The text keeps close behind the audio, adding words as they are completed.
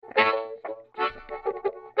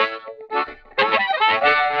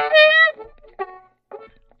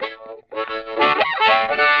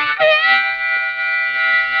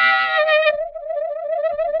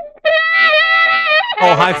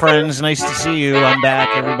Hi, friends. Nice to see you. I'm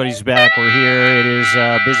back. Everybody's back. We're here. It is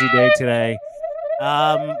a busy day today.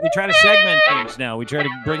 We try to segment things now. We try to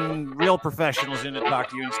bring real professionals in to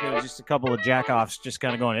talk to you instead of just a couple of jack-offs just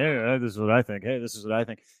kind of going, hey, this is what I think. Hey, this is what I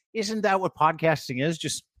think. Isn't that what podcasting is?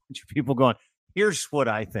 Just a bunch of people going, here's what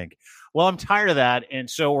I think. Well, I'm tired of that, and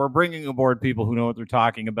so we're bringing aboard people who know what they're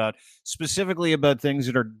talking about, specifically about things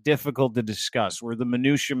that are difficult to discuss, where the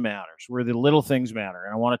minutia matters, where the little things matter.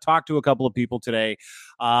 And I want to talk to a couple of people today,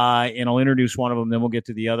 and I'll introduce one of them, then we'll get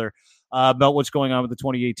to the other, about what's going on with the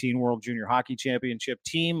 2018 World Junior Hockey Championship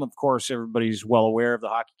team. Of course, everybody's well aware of the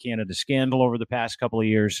Hockey Canada scandal over the past couple of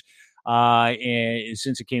years. And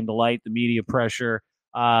since it came to light, the media pressure.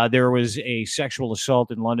 There was a sexual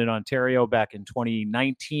assault in London, Ontario back in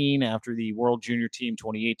 2019 after the World Junior team,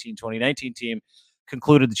 2018-2019 team,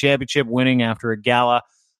 concluded the championship, winning after a gala.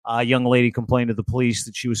 A young lady complained to the police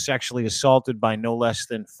that she was sexually assaulted by no less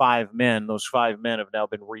than 5 men. Those 5 men have now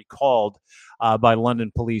been recalled by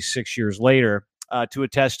London police 6 years later to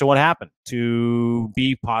attest to what happened, to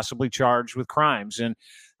be possibly charged with crimes. And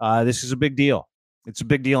this is a big deal. It's a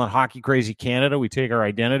big deal in Hockey Crazy Canada. We take our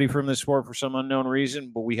identity from this sport for some unknown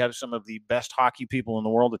reason, but we have some of the best hockey people in the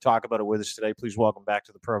world to talk about it with us today. Please welcome back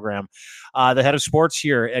to the program the head of sports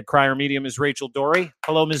here at Crier Media, Ms. Rachel Doerrie.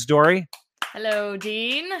 Hello, Ms. Doerrie. Hello,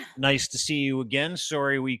 Dean. Nice to see you again.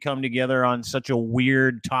 Sorry we come together on such a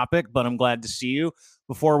weird topic, but I'm glad to see you.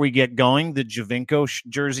 Before we get going, the Javinko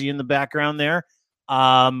jersey in the background there.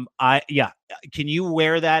 Can you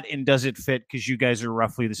wear that, and does it fit? Because you guys are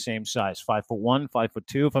roughly the same size, 5'1",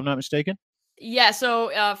 5'2", if I'm not mistaken. Yeah. So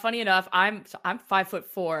funny enough, I'm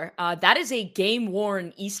 5'4". That is a game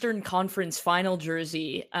worn Eastern Conference Final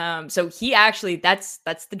jersey. So he actually that's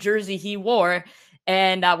the jersey he wore,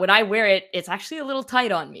 and when I wear it, it's actually a little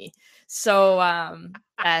tight on me. So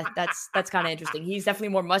that's kind of interesting. He's definitely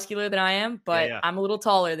more muscular than I am, but yeah. I'm a little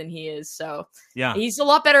taller than he is. So yeah, he's a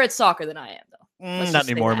lot better at soccer than I am, though. Not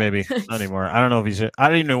anymore, maybe. Not anymore. I don't know if he's. I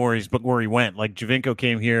don't even know where he went. Like Javinko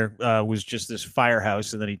came here, was just this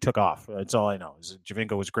firehouse, and then he took off. That's all I know.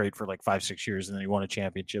 Javinko was great for like 5-6 years, and then he won a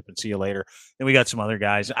championship. And see you later. Then we got some other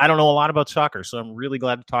guys. I don't know a lot about soccer, so I'm really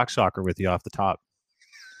glad to talk soccer with you off the top.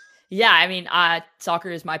 Yeah, I mean, soccer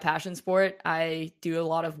is my passion sport. I do a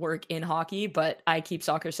lot of work in hockey, but I keep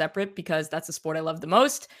soccer separate because that's the sport I love the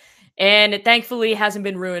most, and it thankfully hasn't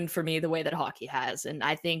been ruined for me the way that hockey has. And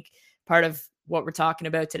I think part of what we're talking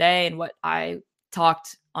about today and what I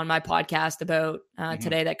talked on my podcast about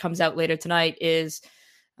today that comes out later tonight is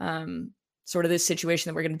sort of this situation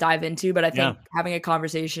that we're going to dive into. But I think having a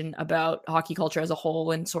conversation about hockey culture as a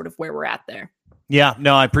whole and sort of where we're at there. Yeah,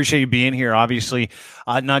 no, I appreciate you being here, obviously,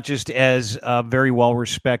 not just as a very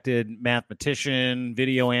well-respected mathematician,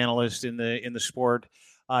 video analyst in the sport.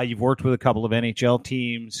 You've worked with a couple of NHL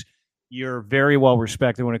teams. You're very well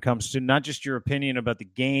respected when it comes to not just your opinion about the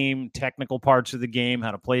game, technical parts of the game,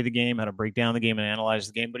 how to play the game, how to break down the game and analyze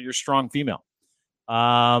the game, but you're a strong female.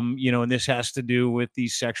 And this has to do with the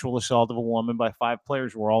sexual assault of a woman by 5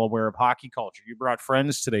 players. We're all aware of hockey culture. You brought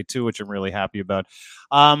friends today, too, which I'm really happy about.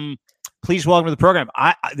 Please welcome to the program.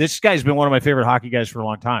 This guy's been one of my favorite hockey guys for a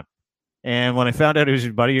long time. And when I found out he was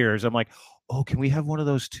a buddy of yours, I'm like, oh, can we have one of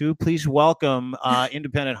those too? Please welcome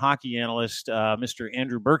independent hockey analyst, Mr.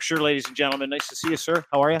 Andrew Berkshire, ladies and gentlemen. Nice to see you, sir.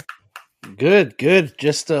 How are you? Good.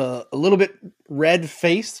 Just a little bit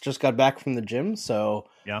red-faced. Just got back from the gym, so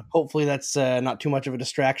hopefully that's not too much of a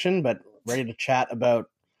distraction, but ready to chat about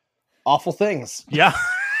awful things. Yeah.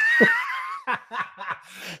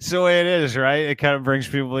 So it is, right? It kind of brings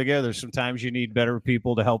people together. Sometimes you need better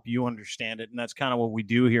people to help you understand it, and that's kind of what we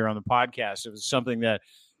do here on the podcast. It was something that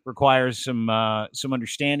requires some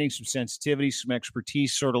understanding, some sensitivity, some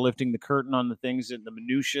expertise, sort of lifting the curtain on the things and the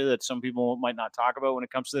minutia that some people might not talk about when it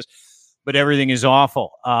comes to this. But everything is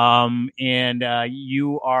awful. And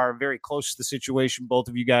you are very close to the situation. Both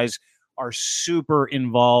of you guys are super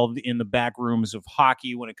involved in the back rooms of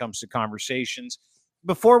hockey when it comes to conversations.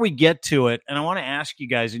 Before we get to it, and I want to ask you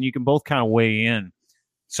guys, and you can both kind of weigh in,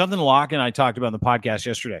 something Locke and I talked about in the podcast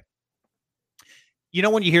yesterday. You know,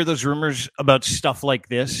 when you hear those rumors about stuff like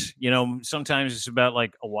this, you know, sometimes it's about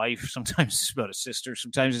like a wife, sometimes it's about a sister,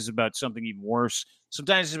 sometimes it's about something even worse,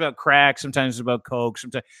 sometimes it's about crack, sometimes it's about coke,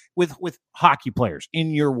 sometimes with hockey players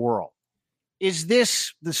in your world. Is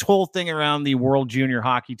this whole thing around the World Junior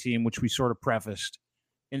Hockey Team, which we sort of prefaced,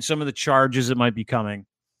 and some of the charges that might be coming,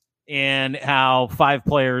 and how 5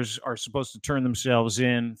 players are supposed to turn themselves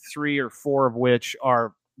in, 3 or 4 of which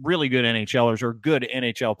are really good NHLers or good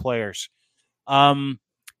NHL players.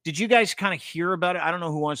 Did you guys kind of hear about it? I don't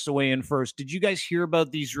know who wants to weigh in first. Did you guys hear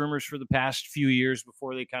about these rumors for the past few years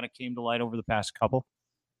before they kind of came to light over the past couple?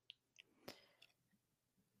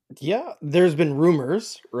 Yeah, there's been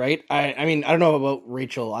rumors, right? I mean, I don't know about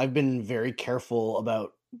Rachel. I've been very careful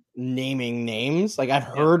about naming names. Like I've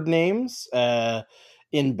heard names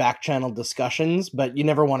in back channel discussions, but you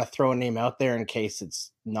never want to throw a name out there in case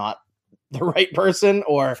it's not the right person,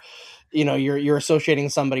 or you're associating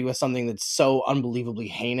somebody with something that's so unbelievably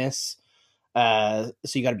heinous. So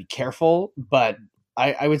you got to be careful. But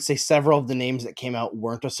I would say several of the names that came out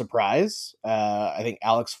weren't a surprise. I think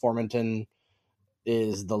Alex Formenton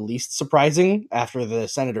is the least surprising after the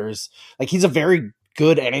Senators. Like, he's a very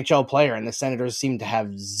good NHL player, and the Senators seem to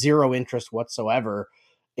have zero interest whatsoever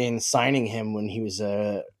in signing him when he was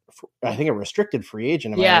I think a restricted free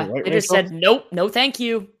agent. They just said nope, no thank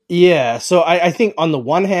you. Yeah, so I think on the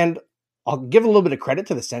one hand, I'll give a little bit of credit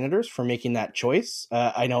to the Senators for making that choice.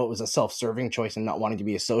 I know it was a self-serving choice and not wanting to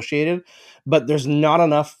be associated, but there's not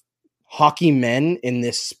enough hockey men in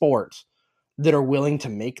this sport that are willing to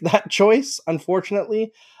make that choice,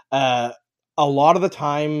 unfortunately. A lot of the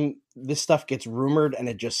time, this stuff gets rumored and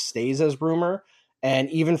it just stays as rumor. And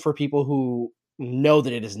even for people who know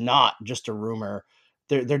that it is not just a rumor,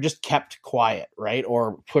 they're just kept quiet, right?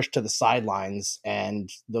 Or pushed to the sidelines,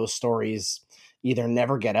 and those stories either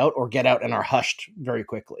never get out or get out and are hushed very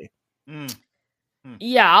quickly.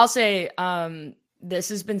 Yeah, I'll say this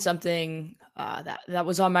has been something that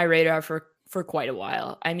was on my radar for quite a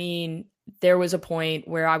while. I mean, there was a point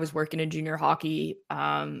where I was working in junior hockey,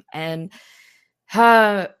 and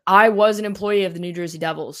I was an employee of the New Jersey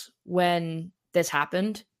Devils when this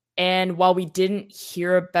happened. And while we didn't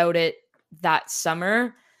hear about it that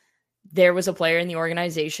summer, there was a player in the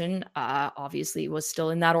organization, obviously was still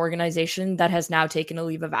in that organization, that has now taken a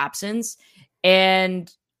leave of absence.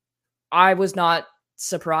 And I was not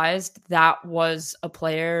surprised. That was a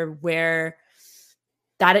player where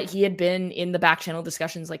he had been in the back channel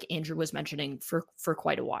discussions, like Andrew was mentioning, for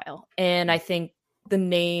quite a while. And I think the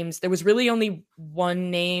names, there was really only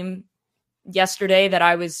one name yesterday that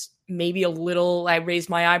I was maybe I raised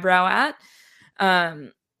my eyebrow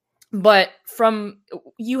at. But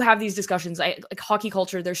you have these discussions, like hockey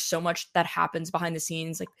culture, there's so much that happens behind the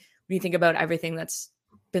scenes. Like when you think about everything that's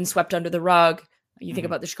been swept under the rug, you think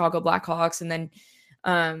about the Chicago Blackhawks, and then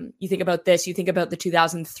you think about this, you think about the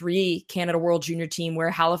 2003 Canada World Junior team, where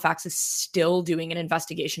Halifax is still doing an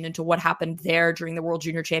investigation into what happened there during the World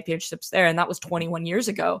Junior Championships there. And that was 21 years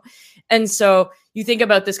ago. And so you think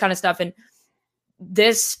about this kind of stuff, and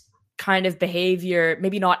this kind of behavior,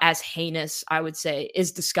 maybe not as heinous, I would say,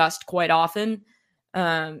 is discussed quite often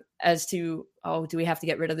as to, do we have to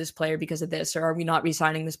get rid of this player because of this? Or are we not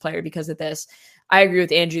re-signing this player because of this? I agree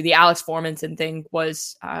with Andrew. The Alex Formenton thing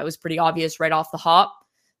was pretty obvious right off the hop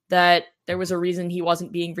that there was a reason he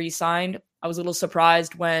wasn't being re-signed. I was a little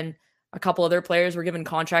surprised when a couple other players were given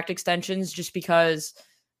contract extensions just because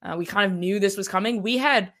we kind of knew this was coming. We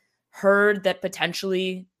had heard that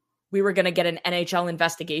potentially we were going to get an NHL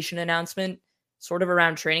investigation announcement sort of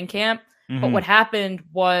around training camp. Mm-hmm. But what happened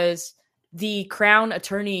was the Crown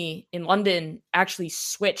attorney in London actually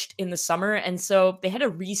switched in the summer. And so they had to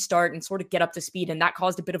restart and sort of get up to speed. And that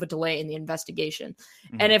caused a bit of a delay in the investigation.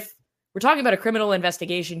 Mm-hmm. And if we're talking about a criminal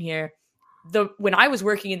investigation here, when I was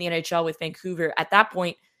working in the NHL with Vancouver, at that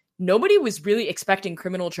point, nobody was really expecting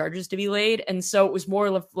criminal charges to be laid. And so it was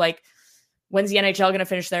more like, when's the NHL going to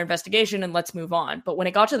finish their investigation and let's move on? But when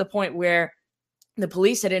it got to the point where the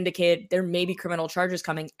police had indicated there may be criminal charges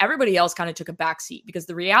coming, everybody else kind of took a backseat, because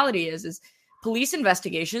the reality is police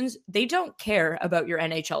investigations, they don't care about your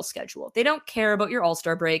NHL schedule. They don't care about your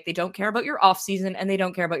All-Star break. They don't care about your off season, and they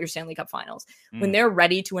don't care about your Stanley Cup finals. When they're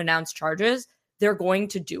ready to announce charges, they're going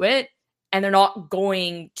to do it, and they're not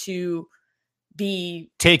going to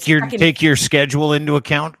be take your schedule into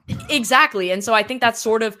account. Exactly. And so I think that's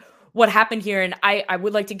sort of what happened here. And I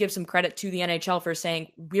would like to give some credit to the NHL for saying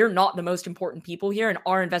we're not the most important people here, and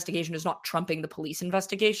our investigation is not trumping the police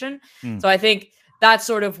investigation. So I think that's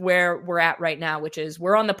sort of where we're at right now, which is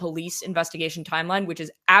we're on the police investigation timeline, which is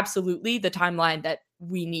absolutely the timeline that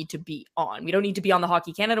we need to be on. We don't need to be on the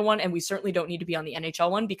Hockey Canada one, and we certainly don't need to be on the NHL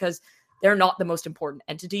one, because they're not the most important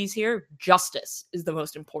entities here. Justice is the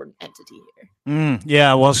most important entity here.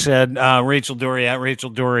 Yeah, well said. Rachel Doerrie, at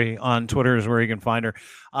Rachel Doerrie on Twitter is where you can find her.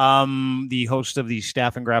 The host of the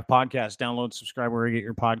Staff and Graph podcast. Download, subscribe where you get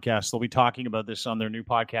your podcasts. They'll be talking about this on their new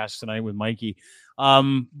podcast tonight with Mikey.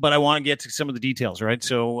 But I want to get to some of the details, right?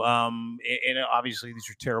 So, and obviously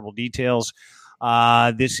these are terrible details.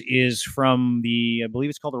 This is from I believe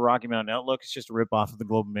it's called the Rocky Mountain Outlook. It's just a ripoff of the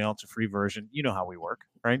Globe and Mail. It's a free version. You know how we work,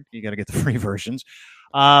 right? You got to get the free versions.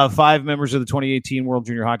 5 members of the 2018 World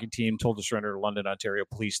Junior Hockey Team told to surrender to London, Ontario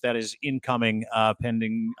police. That is incoming,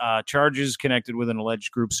 pending charges connected with an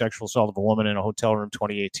alleged group sexual assault of a woman in a hotel room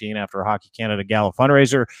 2018 after a Hockey Canada Gala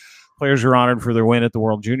fundraiser. Players are honored for their win at the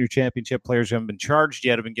World Junior Championship. Players who haven't been charged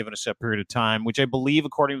yet have been given a set period of time, which I believe,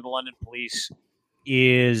 according to the London police,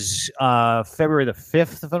 is February the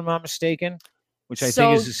 5th, if I'm not mistaken, which I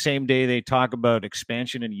think is the same day they talk about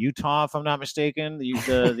expansion in Utah, if I'm not mistaken, the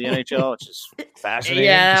NHL. It's just fascinating.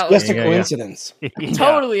 Yeah, it's just a coincidence. Yeah.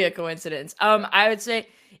 Totally a coincidence. I would say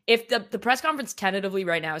if the press conference tentatively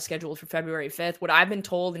right now is scheduled for February 5th, what I've been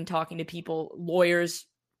told in talking to people, lawyers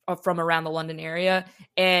from around the London area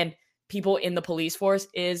and people in the police force,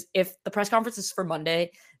 is if the press conference is for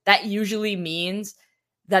Monday, that usually means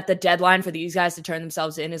that the deadline for these guys to turn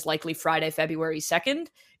themselves in is likely Friday, February 2nd,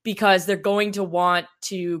 because they're going to want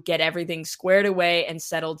to get everything squared away and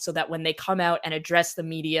settled so that when they come out and address the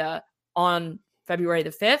media on February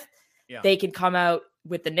the 5th, they can come out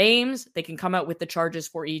with the names, they can come out with the charges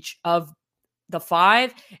for each of the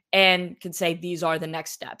 5 and can say, these are the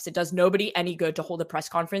next steps. It does nobody any good to hold a press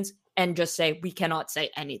conference and just say, we cannot say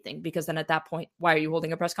anything, because then at that point, why are you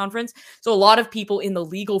holding a press conference? So a lot of people in the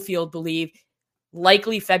legal field believe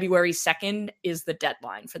likely February 2nd is the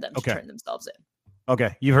deadline for them to turn themselves in.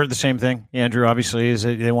 Okay. You've heard the same thing, Andrew, obviously, is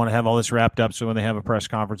that they want to have all this wrapped up so when they have a press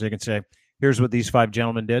conference, they can say, here's what these 5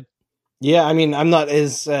 gentlemen did. Yeah, I mean, I'm not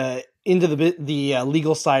as into the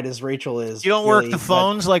legal side as Rachel is. You don't work the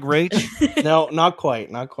phones like Rach? No, not quite.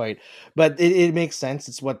 But it makes sense.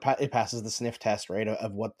 It's what it passes the sniff test, right,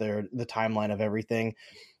 of what the timeline of everything.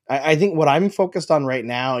 I think what I'm focused on right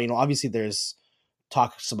now, obviously there's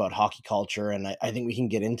talks about hockey culture, and I think we can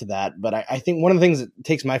get into that. But I think one of the things that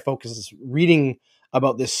takes my focus is reading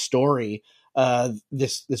about this story.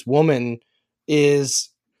 This woman is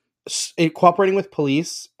cooperating with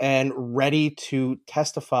police and ready to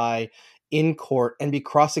testify in court and be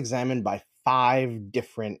cross-examined by 5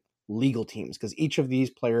 different legal teams, because each of these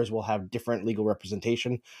players will have different legal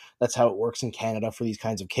representation. That's how it works in Canada for these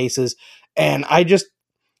kinds of cases. And I just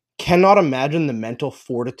cannot imagine the mental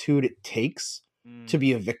fortitude it takes to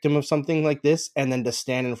be a victim of something like this, and then to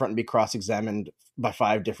stand in front and be cross-examined by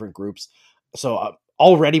 5 different groups. So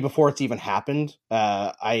already before it's even happened,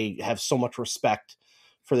 I have so much respect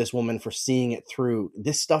for this woman for seeing it through.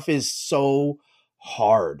 This stuff is so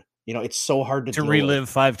hard. It's so hard to relive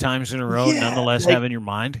 5 times in a row, nonetheless have in your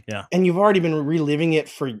mind. Yeah. And you've already been reliving it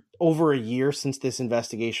for over a year since this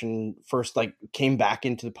investigation first came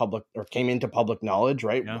into public knowledge,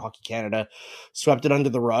 right? Yeah. Hockey Canada swept it under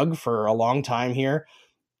the rug for a long time here.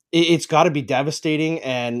 It's got to be devastating.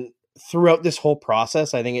 And throughout this whole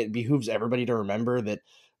process, I think it behooves everybody to remember that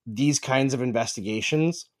these kinds of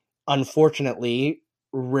investigations, unfortunately,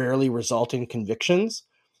 rarely result in convictions.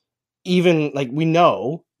 Even we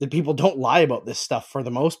know that people don't lie about this stuff for the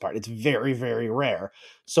most part. It's very, very rare.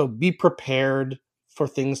 So be prepared for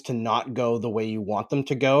things to not go the way you want them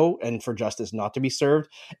to go and for justice not to be served.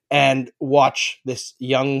 And watch this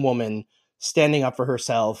young woman standing up for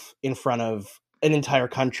herself in front of an entire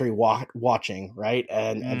country watching, right?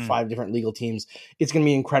 And 5 different legal teams. It's going to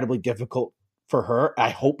be incredibly difficult for her. I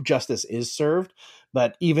hope justice is served.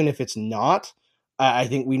 But even if it's not, I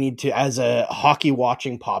think we need to, as a hockey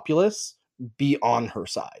watching populace, be on her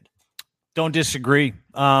side. Don't disagree.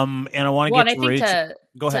 And I want to get to Rachel.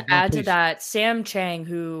 Go ahead. To add to that, Sam Chang,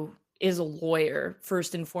 who is a lawyer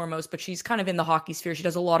first and foremost, but she's kind of in the hockey sphere. She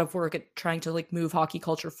does a lot of work at trying to move hockey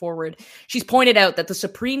culture forward. She's pointed out that the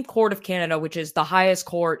Supreme Court of Canada, which is the highest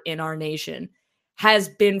court in our nation, has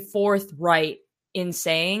been forthright in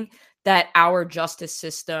saying that our justice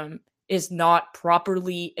system is not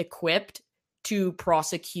properly equipped to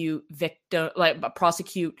prosecute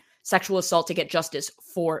sexual assault to get justice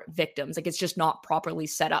for victims. It's just not properly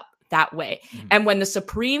set up that way. Mm-hmm. And when the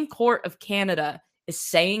Supreme Court of Canada is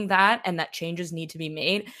saying that, and that changes need to be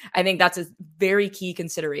made, I think that's a very key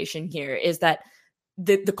consideration here, is that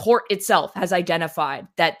the court itself has identified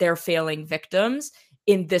that they're failing victims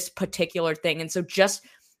in this particular thing. And so just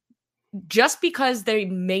because they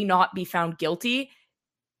may not be found guilty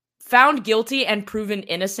and proven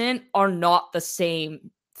innocent are not the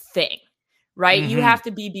same thing, right? Mm-hmm. You have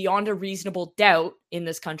to be beyond a reasonable doubt in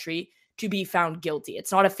this country to be found guilty.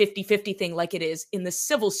 It's not a 50-50 thing like it is in the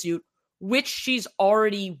civil suit, which she's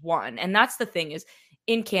already won. And that's the thing, is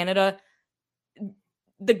in Canada,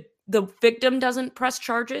 the victim doesn't press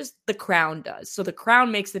charges, the Crown does. So the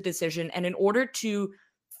Crown makes the decision. And in order to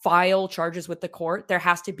file charges with the court, there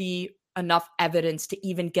has to be enough evidence to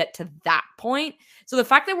even get to that point. So the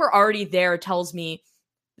fact that we're already there tells me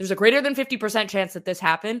there's a greater than 50% chance that this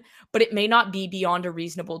happened, but it may not be beyond a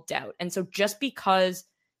reasonable doubt. And so just because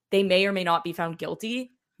they may or may not be found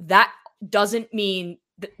guilty, that doesn't mean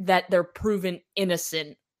that they're proven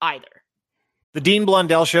innocent either. The Dean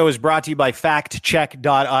Blundell Show is brought to you by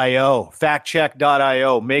factcheck.io.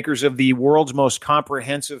 Factcheck.io, makers of the world's most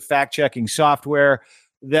comprehensive fact-checking software,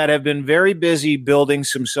 that have been very busy building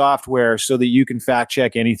some software so that you can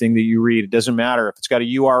fact-check anything that you read. It doesn't matter. If it's got a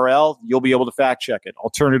URL, you'll be able to fact-check it.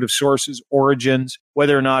 Alternative sources, origins,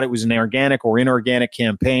 whether or not it was an organic or inorganic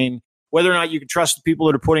campaign, whether or not you can trust the people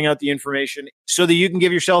that are putting out the information so that you can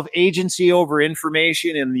give yourself agency over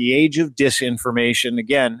information in the age of disinformation.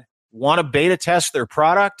 Again, want to beta test their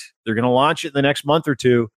product? They're going to launch it in the next month or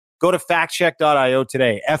two. Go to factcheck.io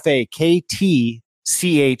today. factcheck.io.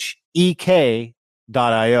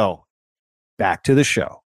 Back to the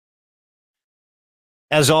show.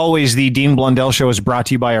 As always, the Dean Blundell Show is brought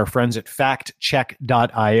to you by our friends at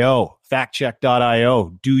factcheck.io.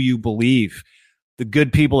 Factcheck.io. Do you believe? The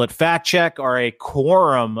good people at FactCheck are a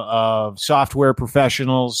quorum of software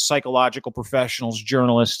professionals, psychological professionals,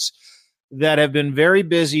 journalists that have been very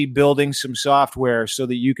busy building some software so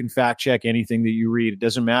that you can fact check anything that you read. It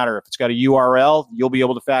doesn't matter. If it's got a URL, you'll be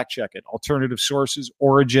able to fact check it. Alternative sources,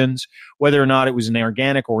 origins, whether or not it was an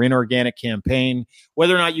organic or inorganic campaign,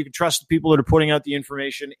 whether or not you can trust the people that are putting out the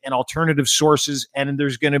information, and alternative sources. And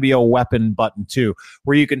there's going to be a weapon button too,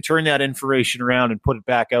 where you can turn that information around and put it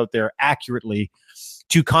back out there accurately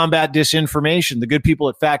to combat disinformation. The good people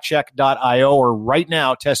at factcheck.io are right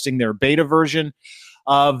now testing their beta version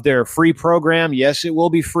of their free program. Yes, it will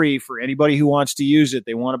be free for anybody who wants to use it.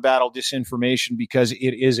 They want to battle disinformation because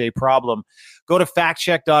it is a problem. Go to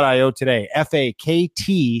factcheck.io today.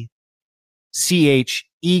 factcheck.io.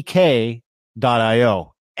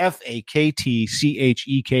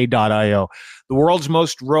 factcheck.io. The world's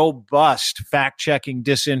most robust fact-checking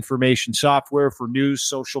disinformation software for news,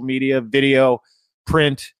 social media, video,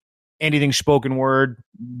 print, anything spoken word.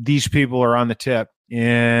 These people are on the tip,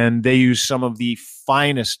 and they use some of the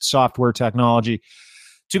finest software technology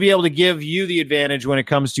to be able to give you the advantage when it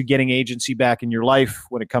comes to getting agency back in your life,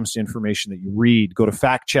 when it comes to information that you read. Go to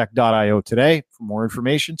factcheck.io today for more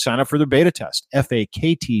information. Sign up for their beta test,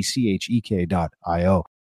 factcheck.io.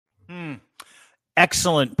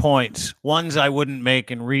 Excellent points. Ones I wouldn't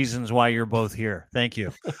make and reasons why you're both here. Thank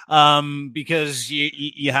you. Because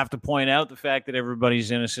you have to point out the fact that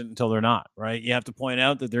everybody's innocent until they're not, right? You have to point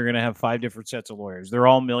out that they're going to have 5 different sets of lawyers. They're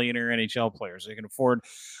all millionaire NHL players. They can afford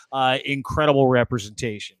incredible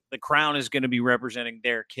representation. The Crown is going to be representing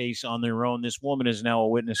their case on their own. This woman is now a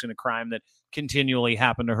witness in a crime that continually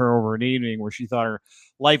happened to her over an evening where she thought her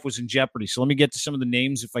life was in jeopardy. So let me get to some of the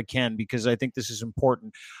names if I can, because I think this is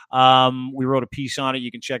important. We wrote a piece on it.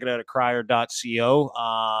 You can check it out at crier.co.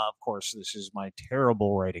 Of course, this is my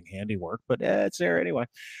terrible writing handiwork, but it's there anyway.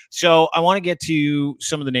 So I want to get to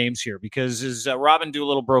some of the names here because as Robin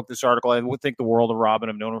Doolittle broke this article, I would think the world of Robin.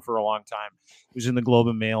 I've known him for a long time. He was in the Globe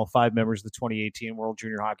and Mail. 5 members of the 2018 World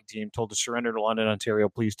Junior Hockey Team told to surrender to London, Ontario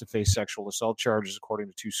police to face sexual assault charges, according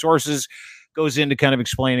to 2 sources. Goes into kind of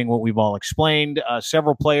explaining what we've all explained.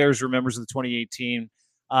 Several players were members of the 2018.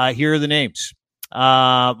 Here are the names.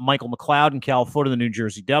 Michael McLeod and Cal Foote of the New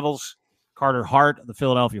Jersey Devils, Carter Hart of the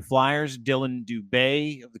Philadelphia Flyers, Dylan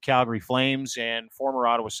Dubé of the Calgary Flames, and former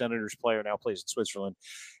Ottawa Senators player, now plays in Switzerland,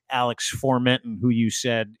 Alex Formenton, who you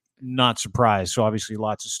said, not surprised. So obviously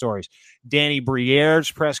lots of stories. Danny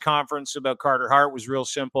Briere's press conference about Carter Hart was real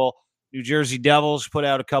simple. New Jersey Devils put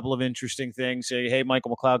out a couple of interesting things. Say, hey,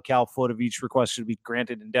 Michael McLeod, Cal Foote have each requested to be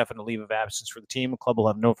granted indefinite leave of absence for the team. The club will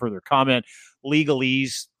have no further comment.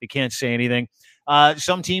 Legalese, they can't say anything.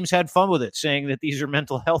 Some teams had fun with it, saying that these are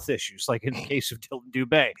mental health issues, like in the case of Dylan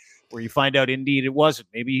Dubé, where you find out indeed it wasn't.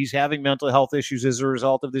 Maybe he's having mental health issues as a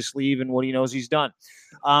result of this leave and what he knows he's done.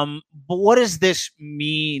 But what does this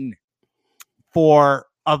mean for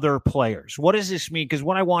other players? What does this mean? Because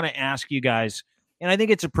what I want to ask you guys, and I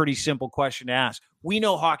think it's a pretty simple question to ask. We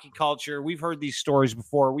know hockey culture. We've heard these stories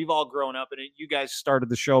before. We've all grown up in it. You guys started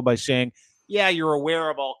the show by saying, yeah, you're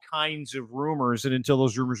aware of all kinds of rumors, and until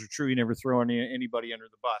those rumors are true, you never throw anybody under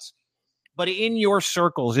the bus. But in your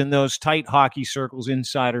circles, in those tight hockey circles,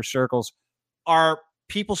 insider circles, are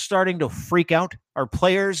people starting to freak out? Are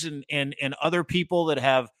players and other people that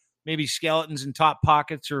have maybe skeletons in top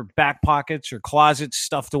pockets or back pockets or closets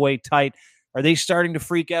stuffed away tight, are they starting to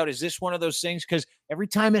freak out? Is this one of those things? Because every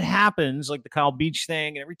time it happens, like the Kyle Beach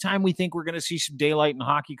thing, and every time we think we're going to see some daylight in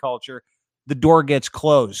hockey culture, the door gets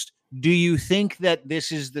closed. Do you think that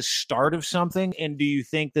this is the start of something? And do you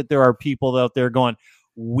think that there are people out there going,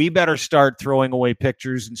 we better start throwing away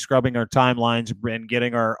pictures and scrubbing our timelines and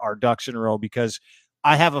getting our ducks in a row, because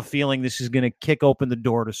I have a feeling this is going to kick open the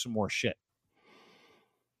door to some more shit.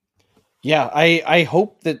 Yeah, I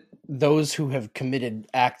hope that those who have committed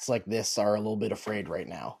acts like this are a little bit afraid right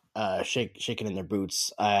now, shaking in their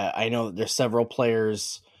boots. I know that there's several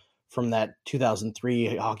players from that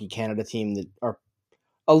 2003 Hockey Canada team that are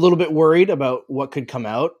a little bit worried about what could come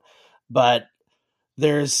out, but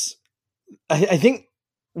I think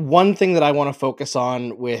one thing that I want to focus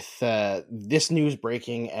on with this news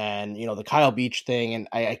breaking and, the Kyle Beach thing, and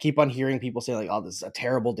I keep on hearing people say, like, oh, this is a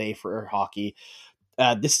terrible day for hockey.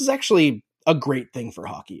 This is actually a great thing for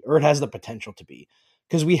hockey, or it has the potential to be,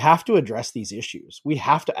 because we have to address these issues. We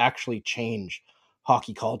have to actually change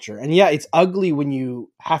hockey culture. And yeah, it's ugly when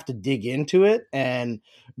you have to dig into it and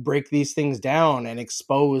break these things down and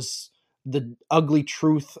expose the ugly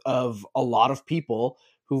truth of a lot of people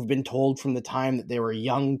who've been told from the time that they were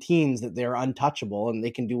young teens that they're untouchable and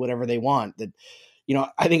they can do whatever they want. That,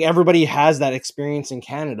 I think everybody has that experience in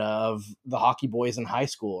Canada of the hockey boys in high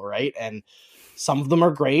school, right? And some of them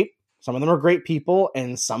are great. Some of them are great people.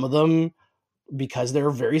 And some of them, because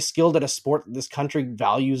they're very skilled at a sport that this country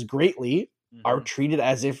values greatly, are treated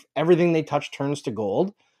as if everything they touch turns to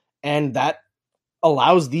gold. And that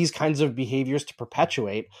allows these kinds of behaviors to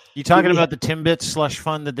perpetuate. You talking about the Timbits slush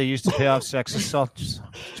fund that they used to pay off sex assault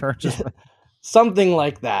charges? Something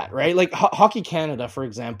like that, right? Like Hockey Canada, for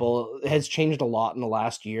example, has changed a lot in the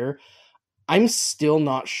last year. I'm still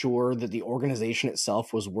not sure that the organization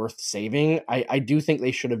itself was worth saving. I do think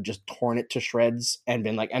they should have just torn it to shreds and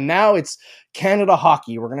been like, and now it's Canada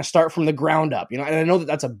Hockey. We're going to start from the ground up, and I know that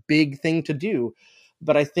that's a big thing to do,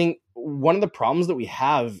 but I think one of the problems that we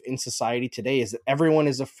have in society today is that everyone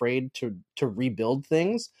is afraid to rebuild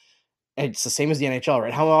things. And it's the same as the NHL,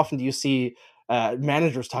 right? How often do you see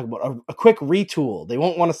managers talk about a quick retool? They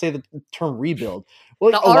won't want to say the term rebuild.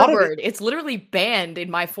 Well, the R word, it's literally banned in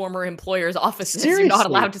my former employer's offices. Seriously. You're not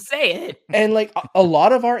allowed to say it. And like a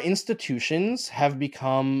lot of our institutions have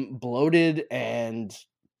become bloated and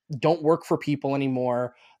don't work for people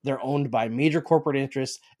anymore. They're owned by major corporate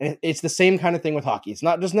interests. And it's the same kind of thing with hockey. It's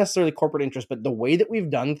not just necessarily corporate interest, but the way that we've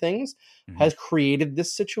done things has created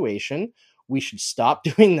this situation. We should stop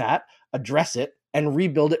doing that, address it, and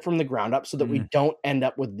rebuild it from the ground up so that we don't end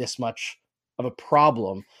up with this much of a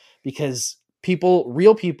problem, because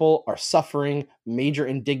real people are suffering major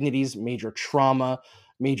indignities, major trauma,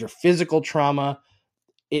 major physical trauma.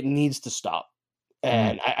 It needs to stop.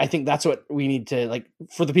 And I think that's what we need to, like,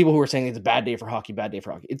 for the people who are saying it's a bad day for hockey.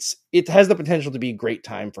 It has the potential to be a great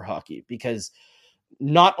time for hockey, because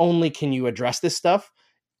not only can you address this stuff,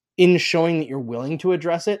 in showing that you're willing to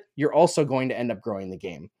address it, you're also going to end up growing the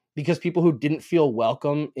game, because people who didn't feel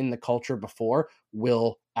welcome in the culture before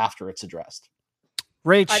will after it's addressed.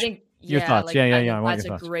 Rach, I think your thoughts. Like, yeah.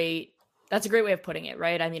 That's a great way of putting it,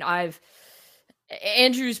 right? I mean,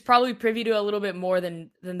 Andrew's probably privy to a little bit more than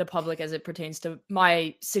the public as it pertains to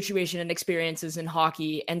my situation and experiences in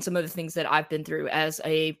hockey and some of the things that I've been through as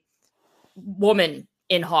a woman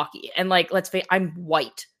in hockey. And like, let's face it, I'm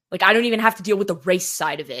white. Like, I don't even have to deal with the race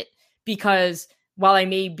side of it, because while I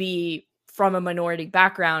may be from a minority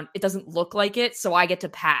background, it doesn't look like it. So I get to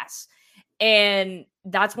pass. And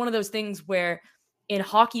that's one of those things where in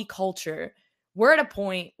hockey culture, we're at a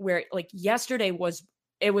point where, like, yesterday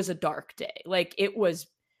it was a dark day. Like, it was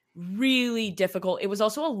really difficult. It was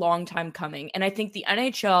also a long time coming. And I think the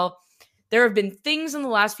NHL, there have been things in the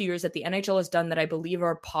last few years that the NHL has done that I believe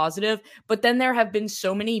are positive, but then there have been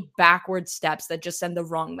so many backward steps that just send the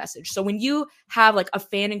wrong message. So when you have like a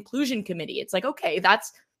fan inclusion committee, it's like, okay,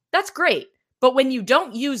 that's great. But when you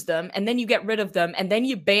don't use them and then you get rid of them and then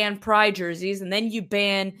you ban pride jerseys and then you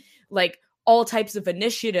ban like all types of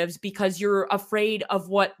initiatives because you're afraid of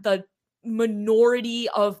what the minority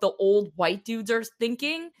of the old white dudes are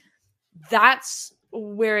thinking, that's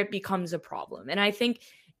where it becomes a problem. And I think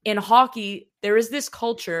in hockey, there is this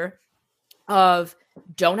culture of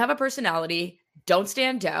don't have a personality, don't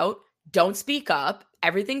stand out, don't speak up,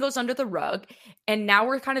 everything goes under the rug. And now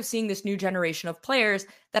we're kind of seeing this new generation of players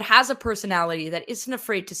that has a personality, that isn't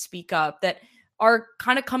afraid to speak up, that are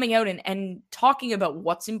kind of coming out and talking about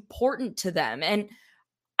what's important to them. And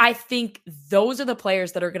I think those are the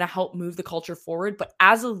players that are going to help move the culture forward. But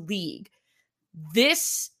as a league,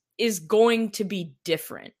 this is going to be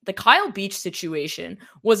different. The Kyle Beach situation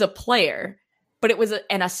was a player, but it was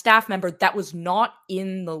a staff member that was not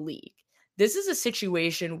in the league. This is a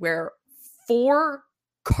situation where 4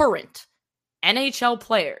 current NHL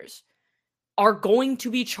players are going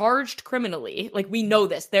to be charged criminally. Like, we know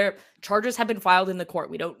this. Their charges have been filed in the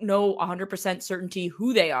court. We don't know 100% certainty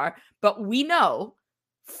who they are, but we know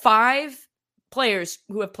 5 players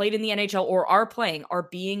who have played in the NHL or are playing are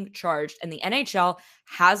being charged, and the NHL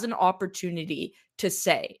has an opportunity to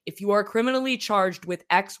say, if you are criminally charged with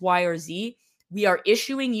X, Y, or Z, we are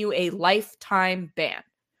issuing you a lifetime ban.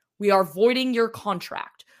 We are voiding your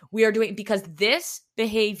contract. We are doing, because this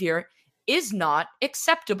behavior is not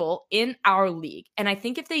acceptable in our league. And I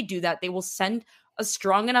think if they do that, they will send a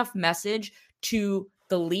strong enough message to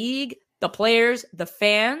the league, the players, the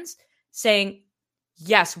fans, saying,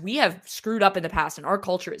 yes, we have screwed up in the past and our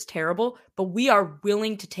culture is terrible, but we are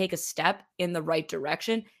willing to take a step in the right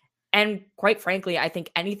direction. And quite frankly, I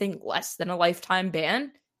think anything less than a lifetime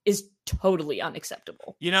ban is totally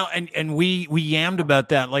unacceptable. And we yammed about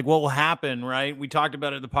that, like what will happen, right? We talked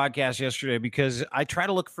about it in the podcast yesterday, because I try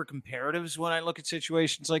to look for comparatives when I look at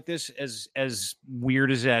situations like this, as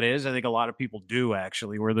weird as that is. I think a lot of people do,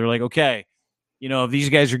 actually, where they're like, okay, if these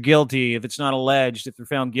guys are guilty, if it's not alleged, if they're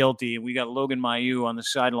found guilty, and we got Logan Mailloux on the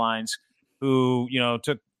sidelines who,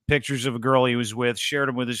 took pictures of a girl he was with, shared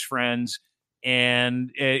them with his friends.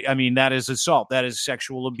 And that is assault. That is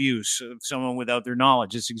sexual abuse of someone without their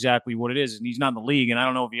knowledge. It's exactly what it is. And he's not in the league. And I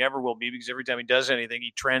don't know if he ever will be, because every time he does anything,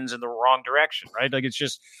 he trends in the wrong direction, right? Like, it's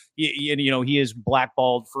just, he is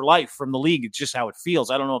blackballed for life from the league. It's just how it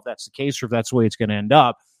feels. I don't know if that's the case or if that's the way it's going to end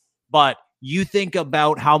up. But you think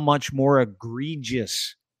about how much more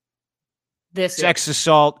egregious this sex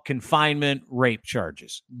assault, confinement, rape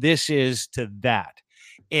charges this is to that.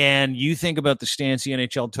 And you think about the stance the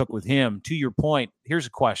NHL took with him. To your point, here's a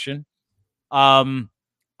question.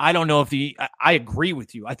 I don't know if I agree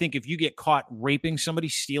with you. I think if you get caught raping somebody,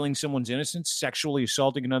 stealing someone's innocence, sexually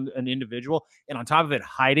assaulting an individual, and on top of it,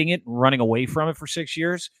 hiding it and running away from it for 6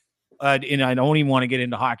 years, and I don't even want to get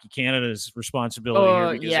into Hockey Canada's responsibility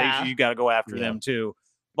here, because you got to go after them too.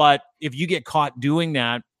 But if you get caught doing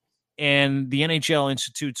that and the NHL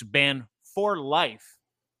institutes a ban for life,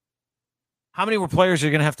 how many more players are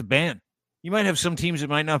going to have to ban? You might have some teams that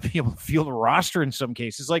might not be able to field a roster in some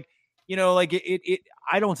cases. Like,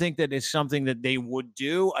 I don't think that it's something that they would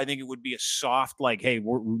do. I think it would be a soft, like, hey,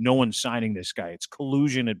 no one's signing this guy. It's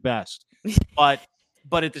collusion at best. But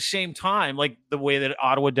at the same time, like the way that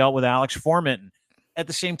Ottawa dealt with Alex Forman, at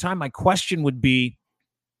the same time, my question would be,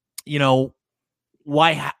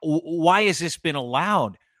 why has this been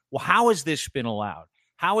allowed? Well, how has this been allowed?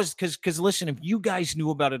 Because listen, if you guys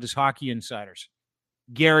knew about it as hockey insiders,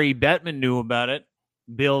 Gary Bettman knew about it,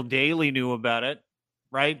 Bill Daly knew about it,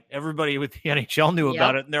 right? Everybody with the NHL knew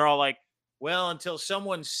about it, and they're all like, well, until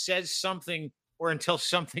someone says something or until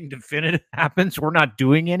something definitive happens, we're not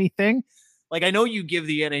doing anything. Like, I know you give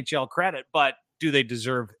the NHL credit, but do they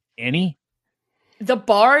deserve any? The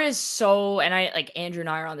bar is so, and I, like, Andrew and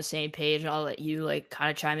I are on the same page, and I'll let you, like,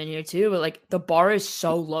 kind of chime in here too, but, like, the bar is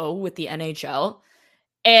so low with the NHL.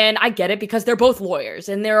 And I get it, because they're both lawyers,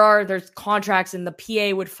 and there's contracts, and the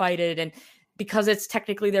PA would fight it, and because it's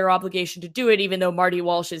technically their obligation to do it, even though Marty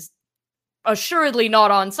Walsh is assuredly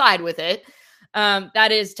not on side with it,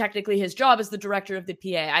 that is technically his job as the director of the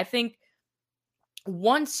PA. I think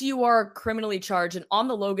once you are criminally charged, and on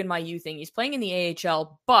the Logan Mailloux thing, he's playing in the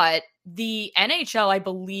AHL, but the NHL, I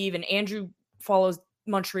believe, and Andrew follows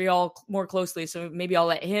Montreal more closely, so maybe I'll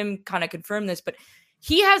let him kind of confirm this, but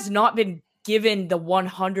he has not been given the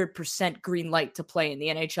 100% green light to play in the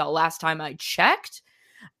NHL last time I checked.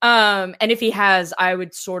 And if he has, I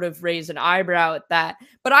would sort of raise an eyebrow at that.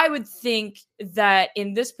 But I would think that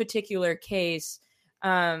in this particular case,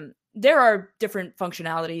 there are different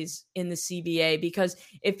functionalities in the CBA, because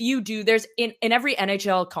if you do, there's in every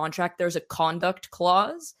NHL contract, there's a conduct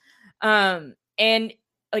clause. And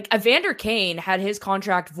like Evander Kane had his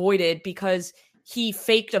contract voided because he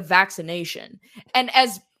faked a vaccination. And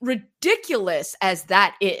as ridiculous as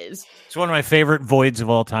that is, it's one of my favorite voids of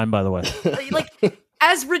all time, by the way. Like,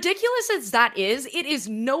 as ridiculous as that is, it is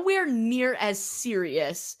nowhere near as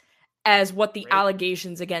serious as what the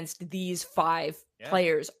allegations against these 5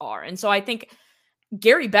 players are. And so I think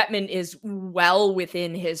Gary Bettman is well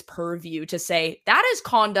within his purview to say that is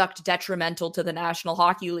conduct detrimental to the National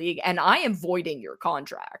Hockey League, and I am voiding your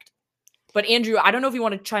contract. But Andrew, I don't know if you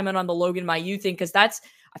want to chime in on the Logan Mailloux thing, because I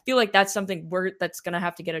feel like that's something that's going to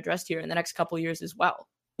have to get addressed here in the next couple of years as well.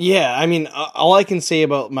 Yeah, I mean, all I can say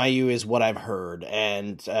about Mailloux is what I've heard,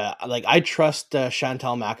 and I trust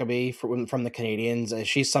Chantal Machabée from the Canadians.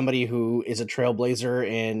 She's somebody who is a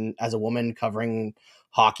trailblazer as a woman covering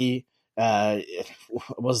hockey.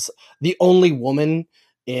 Was the only woman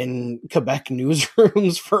in Quebec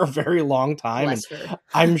newsrooms for a very long time, and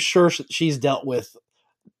I'm sure she's dealt with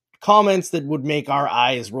comments that would make our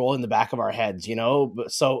eyes roll in the back of our heads,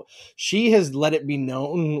 So she has let it be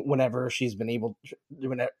known whenever she's been able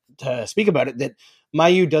to speak about it that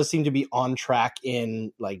Mayu does seem to be on track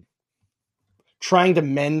in like trying to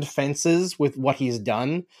mend fences with what he's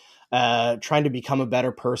done, trying to become a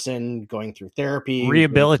better person, going through therapy,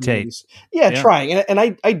 rehabilitate. Trying. And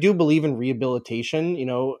I do believe in rehabilitation,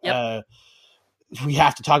 we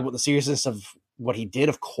have to talk about the seriousness of what he did,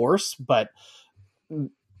 of course, but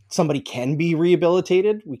somebody can be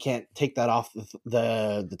rehabilitated. We can't take that off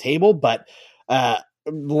the table. But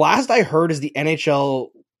last I heard is the NHL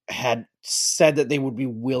had said that they would be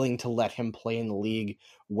willing to let him play in the league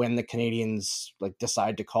when the Canadiens like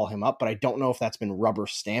decide to call him up. But I don't know if that's been rubber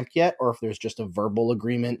stamped yet, or if there's just a verbal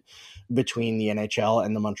agreement between the NHL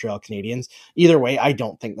and the Montreal Canadiens. Either way, I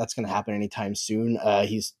don't think that's going to happen anytime soon.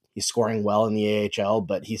 He's scoring well in the AHL,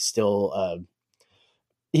 but he's still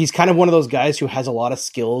he's kind of one of those guys who has a lot of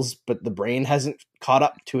skills, but the brain hasn't caught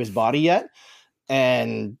up to his body yet.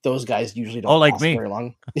 And those guys usually don't last very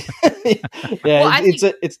long. It's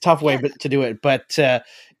a tough way to do it. But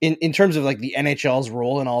in terms of like the NHL's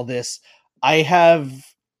role in all this, I have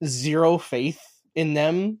zero faith in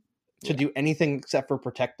them to do anything except for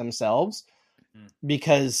protect themselves,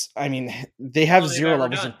 because I mean they have zero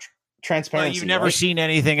levels of transparency. Well, you've never seen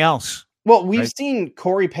anything else. Well, we've seen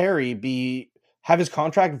Corey Perry have his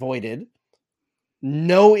contract voided.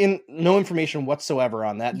 No information whatsoever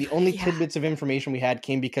on that. The only tidbits of information we had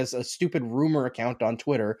came because a stupid rumor account on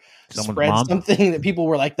Twitter spread something that people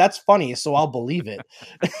were like, "That's funny," so I'll believe it.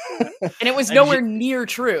 And it was nowhere near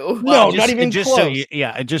true. No, not even just close.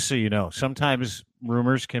 Just so you know, sometimes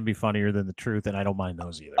rumors can be funnier than the truth, and I don't mind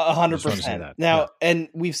those either. 100%. Now, and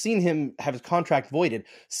we've seen him have his contract voided,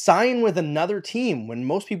 sign with another team when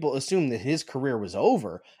most people assume that his career was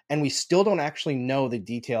over, and we still don't actually know the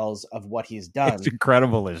details of what he's done. It's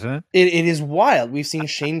incredible, isn't it? It is wild. We've seen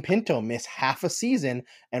Shane Pinto miss half a season,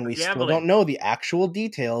 and we still don't know the actual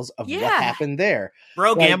details of what happened there.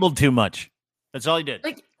 Bro gambled too much. That's all he did.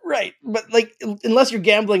 Right. But unless you're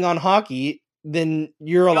gambling on hockey, then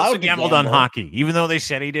you're allowed to gamble on hockey. Even though they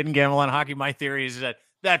said he didn't gamble on hockey, my theory is that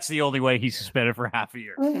that's the only way he's suspended for half a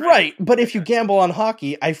year. Right. But if you gamble on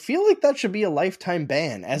hockey, I feel like that should be a lifetime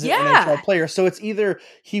ban as an NHL player. So it's either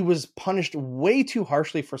he was punished way too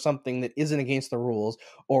harshly for something that isn't against the rules,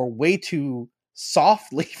 or way too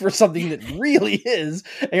softly for something that really is.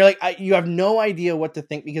 And you're like, you have no idea what to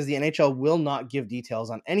think, because the NHL will not give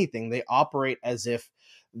details on anything. They operate as if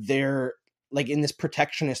they're like in this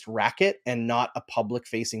protectionist racket and not a public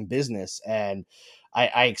facing business. And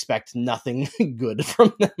I expect nothing good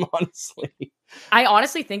from them, honestly. I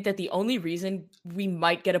honestly think that the only reason we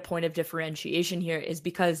might get a point of differentiation here is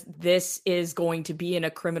because this is going to be in a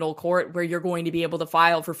criminal court where you're going to be able to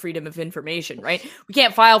file for freedom of information, right? We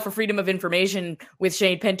can't file for freedom of information with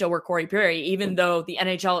Shane Pinto or Corey Perry, even though the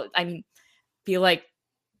NHL, feel like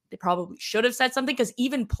they probably should have said something, because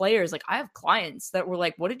even players, like I have clients that were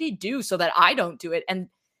like, what did he do so that I don't do it? And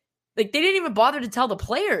like, they didn't even bother to tell the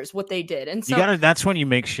players what they did. And so that's when you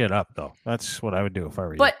make shit up, though. That's what I would do if I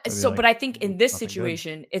were you. But I think in this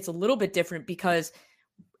situation, it's a little bit different, because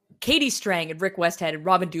Katie Strang and Rick Westhead and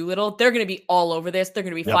Robin Doolittle, they're going to be all over this. They're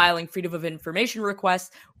going to be filing freedom of information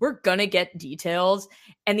requests. We're going to get details.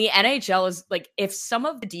 And the NHL is like, if some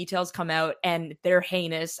of the details come out and they're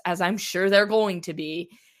heinous, as I'm sure they're going to be,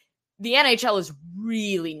 the NHL is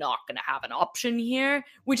really not going to have an option here,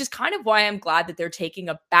 which is kind of why I'm glad that they're taking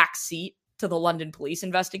a back seat to the London police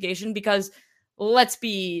investigation, because let's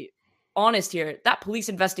be honest here, that police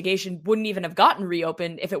investigation wouldn't even have gotten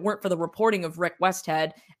reopened if it weren't for the reporting of Rick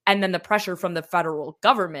Westhead and then the pressure from the federal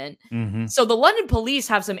government. Mm-hmm. So the London police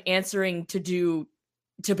have some answering to do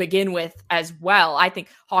to begin with as well. I think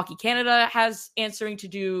Hockey Canada has answering to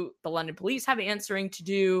do. The London police have answering to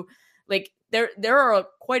do. Like, there are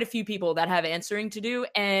quite a few people that have answering to do,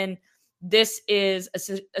 and this is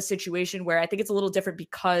a situation where I think it's a little different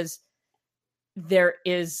because there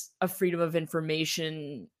is a freedom of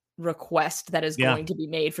information request that is going to be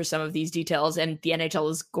made for some of these details, and the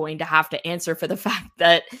NHL is going to have to answer for the fact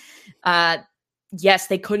that yes,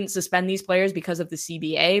 they couldn't suspend these players because of the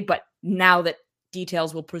CBA, but now that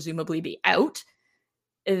details will presumably be out,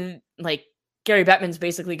 like, Gary Bettman's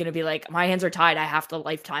basically going to be like, my hands are tied. I have to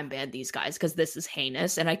lifetime ban these guys because this is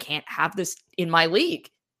heinous and I can't have this in my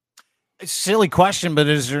league. Silly question, but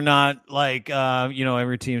is there not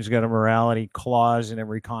every team's got a morality clause in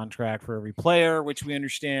every contract for every player, which we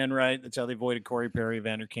understand, right? That's how they voided Corey Perry,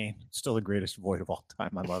 Evander Kane. Still the greatest void of all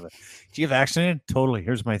time. I love it. Do you have vaccinated? Totally.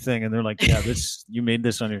 Here's my thing. And they're like, yeah, you made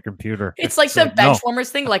this on your computer. It's like some Benchwarmers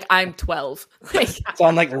thing. Like, I'm 12. It's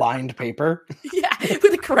on like lined paper. Yeah,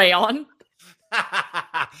 with a crayon.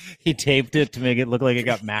 He taped it to make it look like it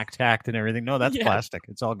got Mac tacked and everything. No, that's plastic.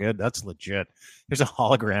 It's all good. That's legit. Here's a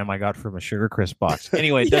hologram I got from a Sugar Crisp box.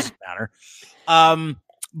 Anyway, it doesn't matter.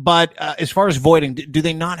 But as far as voiding, do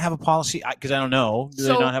they not have a policy? Because I don't know. Do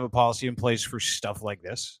they not have a policy in place for stuff like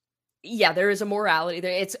this? Yeah, there is a morality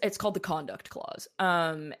there. It's called the conduct clause.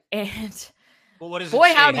 And well, what is boy,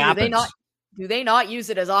 it how do they not use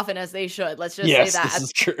it as often as they should? Let's just say that. This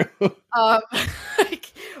is true.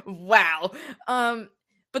 Wow.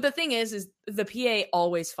 But the thing is the PA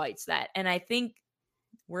always fights that. And I think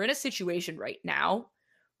we're in a situation right now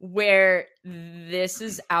where this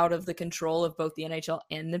is out of the control of both the NHL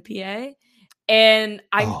and the PA. And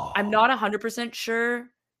I'm not 100% sure,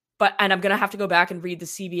 and I'm going to have to go back and read the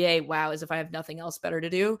CBA. Wow, as if I have nothing else better to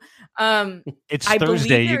do. It's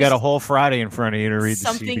Thursday. You got a whole Friday in front of you to read the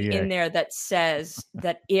CBA. Something in there that says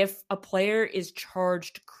that if a player is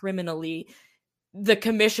charged criminally, the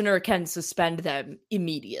commissioner can suspend them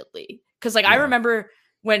immediately. Because I remember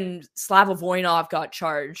when Slava Voinov got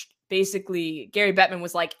charged, basically Gary Bettman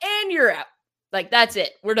was like, and you're out. Like, that's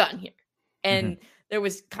it. We're done here. And there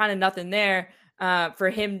was kind of nothing there for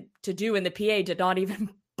him to do. And the PA did not even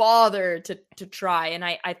bother to try. And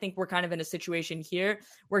I think we're kind of in a situation here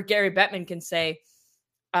where Gary Bettman can say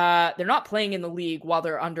they're not playing in the league while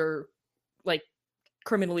they're under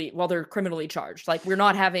criminally charged. Like, we're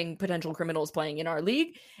not having potential criminals playing in our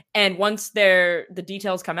league. And once the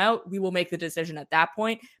details come out, we will make the decision at that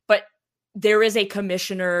point. But there is a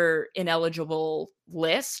commissioner ineligible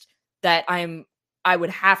list that I would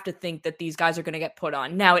have to think that these guys are going to get put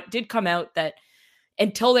on. Now, it did come out that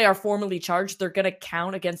until they are formally charged, they're going to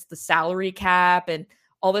count against the salary cap and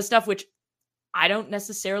all this stuff, which I don't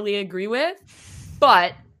necessarily agree with,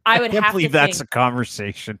 but I would have to believe that's a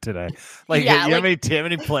conversation today. Like, how many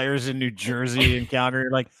players in New Jersey encounter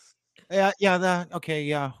like,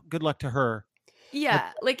 good luck to her. Yeah,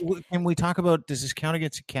 can we talk about, does this count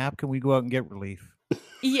against a cap? Can we go out and get relief?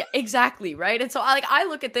 Yeah, exactly, right? And so I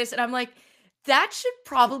look at this and I'm like, that should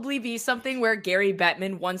probably be something where Gary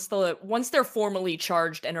Bettman, once they're formally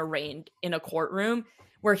charged and arraigned in a courtroom,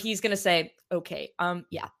 where he's going to say, okay,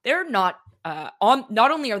 they're not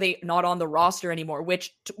not only are they not on the roster anymore,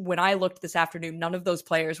 which when I looked this afternoon, none of those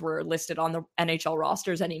players were listed on the NHL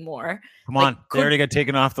rosters anymore. Come on. They already got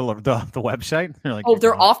taken off the website.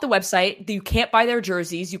 They're off the website. You can't buy their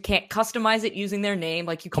jerseys. You can't customize it using their name.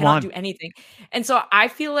 Like, you cannot do anything. And so I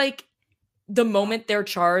feel like the moment they're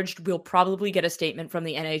charged, we'll probably get a statement from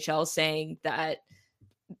the NHL saying that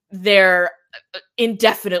they're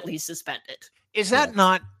indefinitely suspended. Is that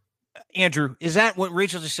not, Andrew? Is that what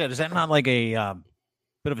Rachel just said? Is that not like a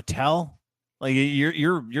bit of a tell? Like,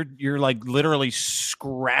 you're like literally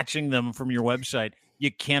scratching them from your website.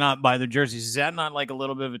 You cannot buy their jerseys. Is that not like a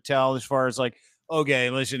little bit of a tell as far as like, okay,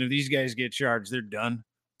 listen, if these guys get charged, they're done?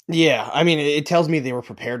 Yeah, I mean, it tells me they were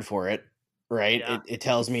prepared for it, right? Yeah. It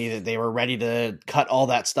tells me that they were ready to cut all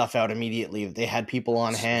that stuff out immediately. They had people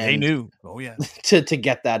on hand. They knew. Oh yeah, to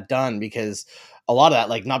get that done, because a lot of that,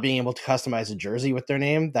 like not being able to customize a jersey with their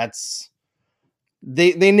name, that's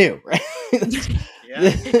they knew, right?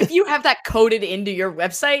 If you have that coded into your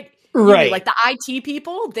website, right? Like the IT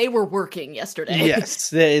people, they were working yesterday. Yes,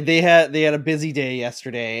 they had a busy day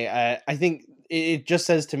yesterday. I think it just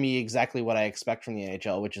says to me exactly what I expect from the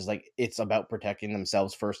NHL, which is like, it's about protecting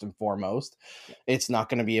themselves first and foremost. It's not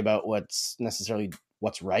going to be about what's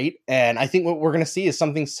right. And I think what we're going to see is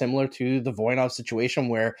something similar to the Voinov situation,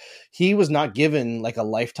 where he was not given like a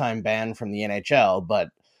lifetime ban from the NHL,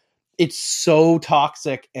 but it's so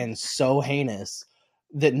toxic and so heinous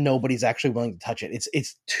that nobody's actually willing to touch it.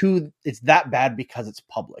 It's that bad because it's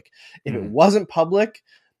public. If it wasn't public,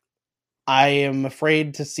 I am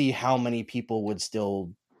afraid to see how many people would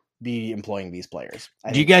still be employing these players.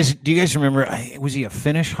 Do you guys remember? Was he a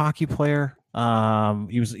Finnish hockey player?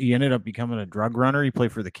 He ended up becoming a drug runner. He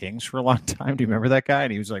played for the Kings for a long time. Do you remember that guy?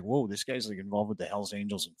 And he was like, whoa, this guy's like involved with the Hells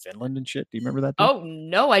Angels in Finland and shit. Do you remember that? Dude? Oh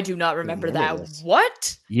no, I do not remember that. This.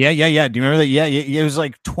 What? Yeah. Do you remember that? Yeah. It was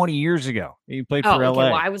like 20 years ago. He played for LA. Okay,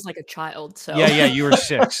 well, I was like a child. So yeah, you were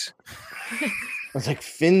 6. It's like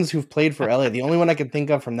Finns who've played for LA. The only one I could think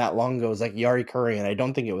of from that long ago was like Jari Kurri, and I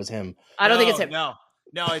don't think it was him. I don't think it's him.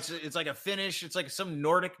 No, it's like a Finnish. It's like some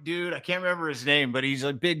Nordic dude. I can't remember his name, but he's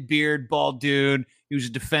a big beard, bald dude. He was a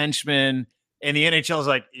defenseman. And the NHL is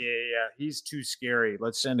like, yeah, he's too scary.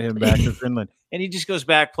 Let's send him back to Finland. And he just goes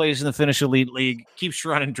back, plays in the Finnish Elite League, keeps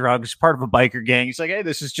running drugs, part of a biker gang. He's like, hey,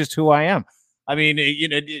 this is just who I am. I mean,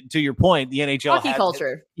 to your point, the NHL hockey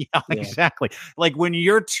culture. Yeah, exactly. Like when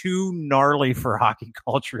you're too gnarly for hockey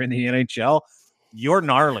culture in the NHL, you're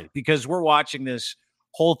gnarly because we're watching this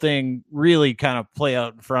whole thing really kind of play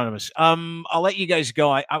out in front of us. I'll let you guys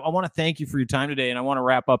go. I want to thank you for your time today, and I want to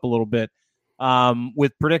wrap up a little bit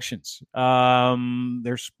with predictions.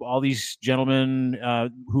 There's all these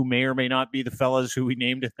gentlemen who may or may not be the fellas who we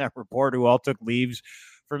named in that report who all took leaves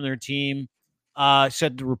from their team,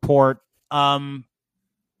 said the report. I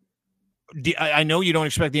know you don't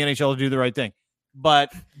expect the NHL to do the right thing,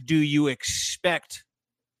 but do you expect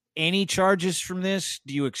any charges from this?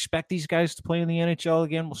 Do you expect these guys to play in the NHL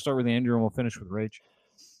again? We'll start with Andrew and we'll finish with Rach.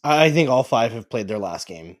 I think all 5 have played their last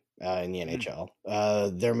game in the NHL.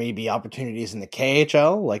 There may be opportunities in the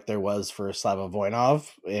KHL, like there was for Slava Voinov,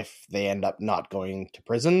 if they end up not going to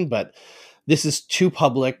prison. But this is too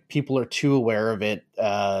public. People are too aware of it.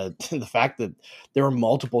 The fact that there were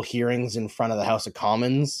multiple hearings in front of the House of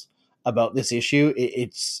Commons about this issue,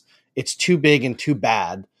 it's too big and too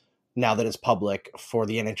bad now that it's public for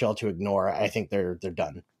the NHL to ignore. I think they're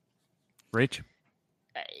done. Rach?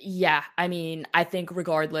 Yeah, I mean, I think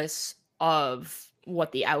regardless of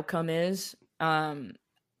what the outcome is,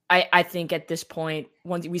 I think at this point,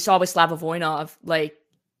 once we saw with Slava Voinov, like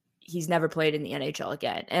he's never played in the NHL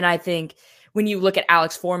again. And I think when you look at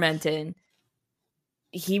Alex Formenton,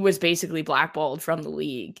 he was basically blackballed from the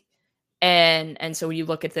league. And so when you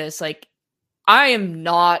look at this, like, I am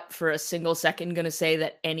not for a single second going to say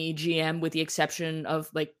that any GM, with the exception of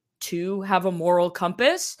like 2, have a moral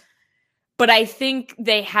compass, but I think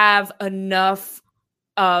they have enough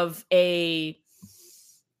of a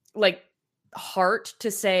like heart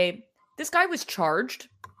to say this guy was charged,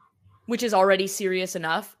 which is already serious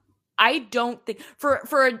enough. I don't think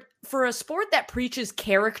for a sport that preaches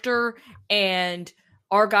character and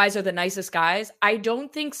our guys are the nicest guys, I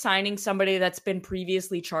don't think signing somebody that's been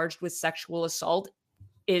previously charged with sexual assault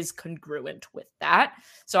is congruent with that.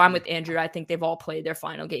 So I'm with Andrew. I think they've all played their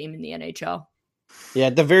final game in the NHL. Yeah,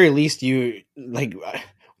 at the very least, they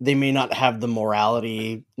may not have the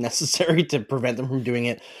morality necessary to prevent them from doing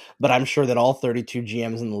it, but I'm sure that all 32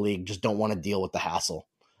 GMs in the league just don't want to deal with the hassle.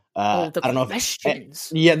 I don't know questions.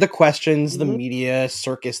 The questions, the media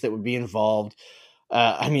circus that would be involved.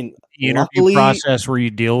 I mean, the interview process where you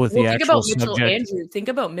deal with the actual subject. Andrew, think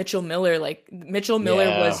about Mitchell Miller. Like Mitchell Miller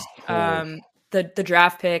was the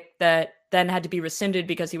draft pick that then had to be rescinded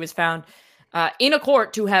because he was found in a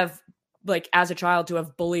court to have, like, as a child, to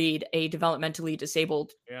have bullied a developmentally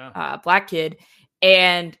disabled black kid.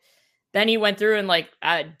 And then he went through and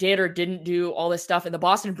did or didn't do all this stuff. And the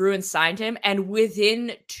Boston Bruins signed him. And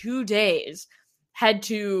within 2 days had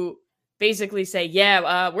to basically say,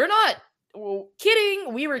 we're not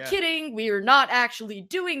kidding. We were kidding. We were not actually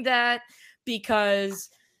doing that, because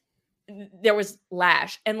there was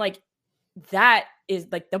lash. And that is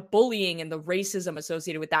the bullying and the racism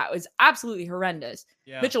associated with that was absolutely horrendous.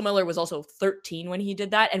 Yeah. Mitchell Miller was also 13 when he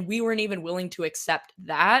did that, and we weren't even willing to accept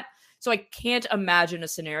that. So I can't imagine a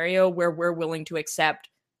scenario where we're willing to accept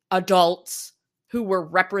adults who were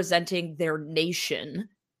representing their nation,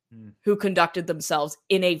 who conducted themselves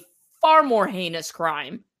in a far more heinous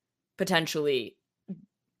crime, potentially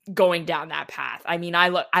going down that path. I mean, I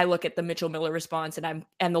look at the Mitchell Miller response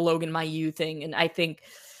and the Logan Mailloux thing, and I think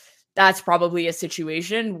that's probably a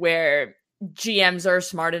situation where GMs are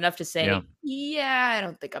smart enough to say, I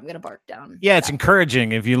don't think I'm going to bark down. Yeah, it's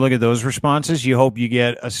encouraging. If you look at those responses, you hope you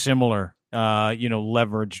get a similar,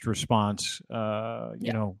 leveraged response,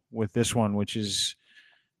 with this one, which is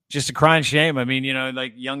just a crying shame. I mean,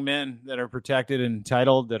 young men that are protected and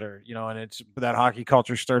entitled that are, and it's that hockey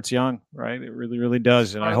culture starts young, right? It really, really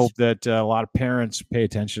does. And I hope that a lot of parents pay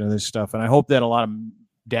attention to this stuff. And I hope that a lot of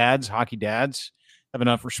dads, hockey dads, have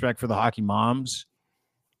enough respect for the hockey moms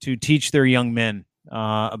to teach their young men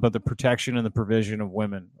about the protection and the provision of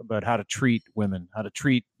women, about how to treat women, how to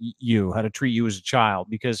treat you as a child,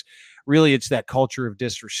 because really it's that culture of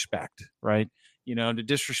disrespect, right? To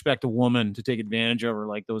disrespect a woman, to take advantage of her,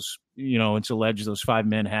 like those, it's alleged those 5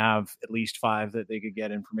 men have, at least 5 that they could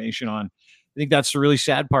get information on. I think that's the really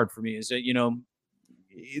sad part for me, is that,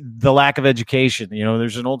 the lack of education.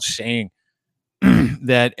 There's an old saying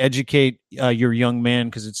that educate your young man,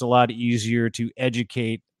 because it's a lot easier to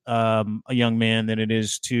educate a young man than it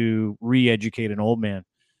is to re-educate an old man.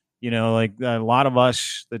 A lot of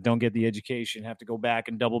us that don't get the education have to go back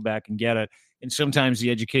and double back and get it. And sometimes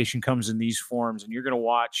the education comes in these forms, and you're going to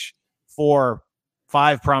watch 4,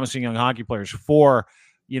 5 promising young hockey players, 4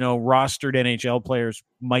 rostered NHL players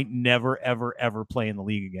might never, ever, ever play in the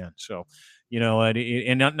league again. So,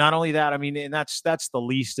 and not only that, I mean, and that's the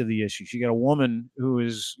least of the issues. You got a woman who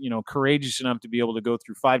is, courageous enough to be able to go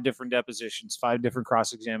through 5 different depositions, 5 different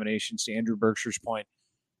cross-examinations, to Andrew Berkshire's point,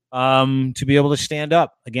 to be able to stand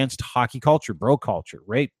up against hockey culture, bro culture,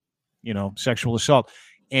 rape, sexual assault.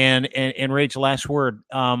 And Rachel, last word,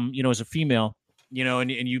 as a female,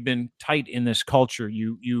 and you've been tight in this culture,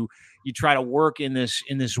 you try to work in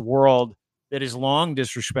this world that has long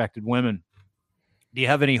disrespected women. Do you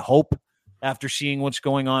have any hope after seeing what's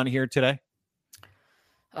going on here today?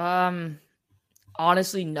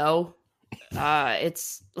 Honestly, no.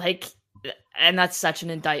 It's like, and that's such an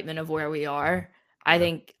indictment of where we are. I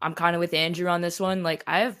think I'm kind of with Andrew on this one. Like,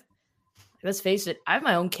 let's face it, I have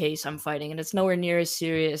my own case I'm fighting, and it's nowhere near as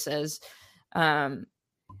serious as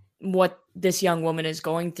what this young woman is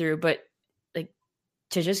going through. But like,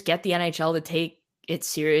 to just get the NHL to take it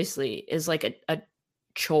seriously is like a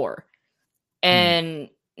chore. And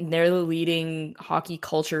they're the leading hockey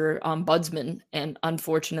culture ombudsman, and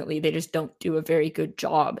unfortunately they just don't do a very good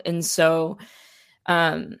job. And so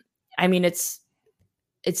I mean, it's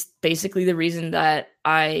basically the reason that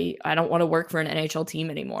I don't want to work for an NHL team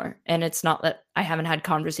anymore. And it's not that I haven't had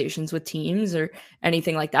conversations with teams or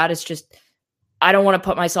anything like that. It's just, I don't want to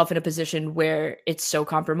put myself in a position where it's so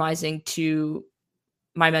compromising to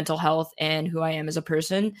my mental health and who I am as a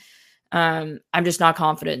person. I'm just not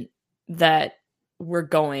confident that we're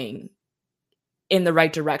going in the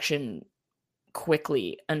right direction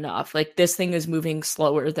quickly enough. Like, this thing is moving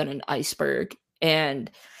slower than an iceberg,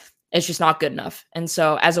 and it's just not good enough. And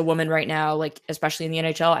so as a woman right now, like, especially in the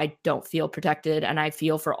NHL, I don't feel protected. And I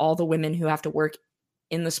feel for all the women who have to work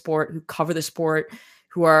in the sport, who cover the sport,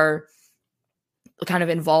 who are kind of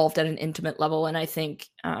involved at an intimate level. And I think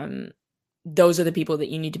those are the people that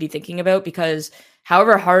you need to be thinking about, because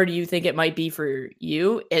however hard you think it might be for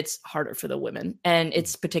you, it's harder for the women. And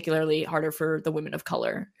it's particularly harder for the women of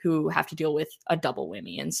color who have to deal with a double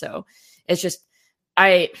whammy. And so it's just,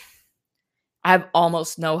 I have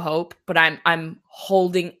almost no hope, but I'm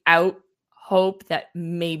holding out hope that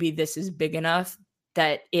maybe this is big enough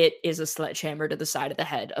that it is a sledgehammer to the side of the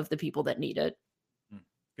head of the people that need it.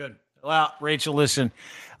 Good. Well, Rachel, listen,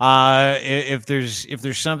 if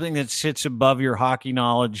there's something that sits above your hockey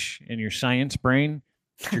knowledge and your science brain,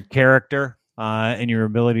 it's your character and your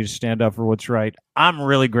ability to stand up for what's right. I'm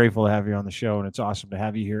really grateful to have you on the show, and it's awesome to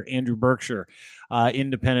have you here. Andrew Berkshire,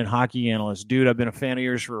 independent hockey analyst. Dude, I've been a fan of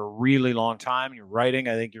yours for a really long time. You're writing.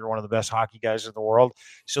 I think you're one of the best hockey guys in the world.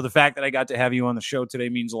 So the fact that I got to have you on the show today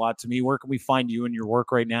means a lot to me. Where can we find you and your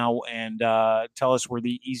work right now? And tell us where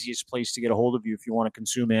the easiest place to get a hold of you if you want to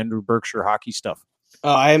consume Andrew Berkshire hockey stuff.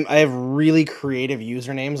 I have really creative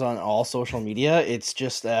usernames on all social media. It's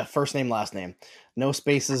just first name, last name. No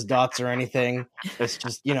spaces, dots, or anything. It's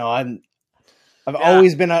just, I've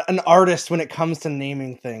always been an artist when it comes to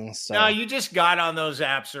naming things. So. No, you just got on those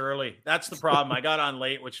apps early. That's the problem. I got on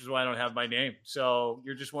late, which is why I don't have my name. So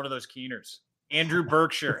you're just one of those keeners. Andrew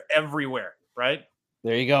Berkshire everywhere, right?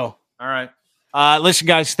 There you go. All right. Listen,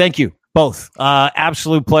 guys, thank you both.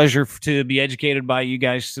 Absolute pleasure to be educated by you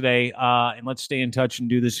guys today. And let's stay in touch and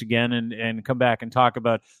do this again and come back and talk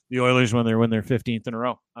about the Oilers when they win their 15th in a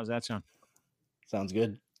row. How's that sound? Sounds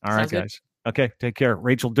good. All right, guys. Okay, take care.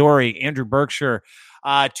 Rachel Doerrie, Andrew Berkshire,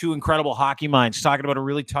 2 incredible hockey minds talking about a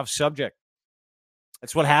really tough subject.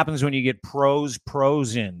 That's what happens when you get pros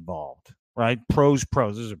involved, right? Pros.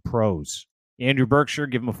 Those are pros. Andrew Berkshire,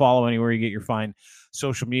 give him a follow anywhere you get your fine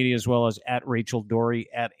social media, as well as at Rachel Doerrie,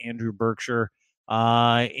 at Andrew Berkshire.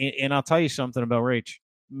 And I'll tell you something about Rach.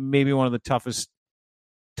 Maybe one of the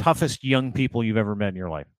toughest young people you've ever met in your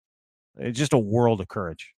life. It's just a world of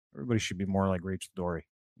courage. Everybody should be more like Rachel Doerrie,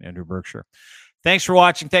 Andrew Berkshire. Thanks for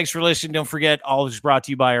watching. Thanks for listening. Don't forget, all this is brought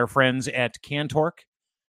to you by our friends at Cantork,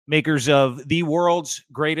 makers of the world's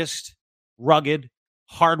greatest rugged,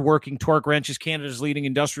 hardworking torque wrenches, Canada's leading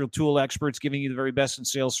industrial tool experts, giving you the very best in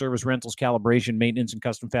sales, service, rentals, calibration, maintenance, and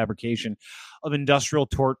custom fabrication of industrial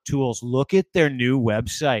torque tools. Look at their new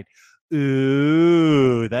website.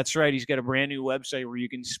 Ooh, that's right. He's got a brand new website where you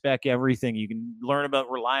can spec everything. You can learn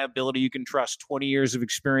about reliability. You can trust 20 years of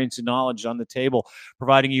experience and knowledge on the table,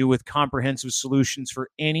 providing you with comprehensive solutions for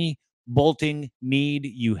any bolting need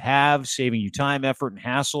you have, saving you time, effort, and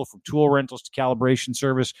hassle, from tool rentals to calibration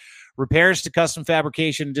service, repairs to custom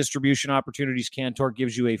fabrication and distribution opportunities. Cantork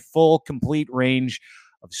gives you a full, complete range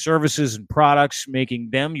of services and products,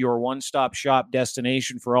 making them your one-stop shop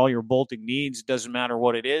destination for all your bolting needs. Doesn't matter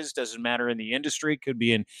what it is, doesn't matter in the industry. Could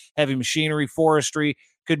be in heavy machinery, forestry,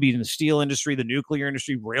 Could be in the steel industry, the nuclear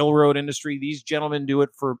industry, railroad industry. These gentlemen do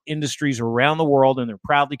it for industries around the world, and they're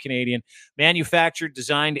proudly Canadian. Manufactured,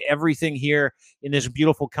 designed everything here in this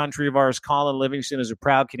beautiful country of ours. Colin Livingston is a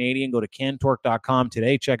proud Canadian. Go to cantorque.com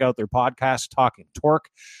today. Check out their podcast, Talking Torque,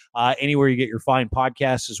 anywhere you get your fine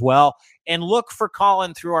podcasts as well. And look for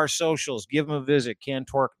Colin through our socials. Give him a visit,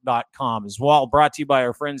 cantorque.com as well. Brought to you by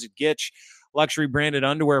our friends at Gitch. Luxury branded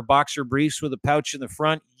underwear, boxer briefs with a pouch in the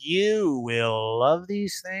front. You will love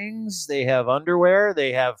these things. They have underwear.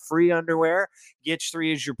 They have free underwear.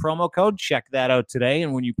 Gitch3 is your promo code. Check that out today.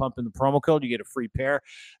 And when you pump in the promo code, you get a free pair.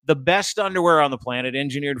 The best underwear on the planet,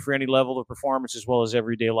 engineered for any level of performance as well as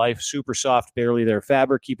everyday life. Super soft, barely there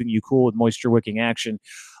fabric, keeping you cool with moisture wicking action.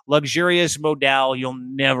 Luxurious modal. You'll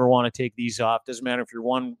never want to take these off. Doesn't matter if you're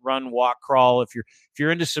one run, walk, crawl. If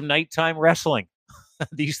you're into some nighttime wrestling,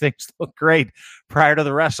 these things look great prior to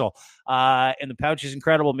the wrestle. And the pouch is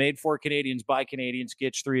incredible. Made for Canadians by Canadians.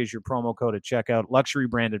 Gitch3 is your promo code at checkout. Luxury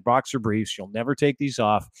branded boxer briefs. You'll never take these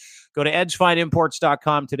off. Go to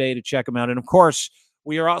edsfineimports.com today to check them out. And of course,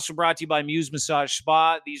 we are also brought to you by Muse Massage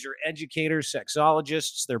Spa. These are educators,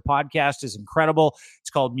 sexologists. Their podcast is incredible. It's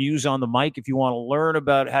called Muse on the Mic. If you want to learn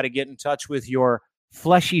about how to get in touch with your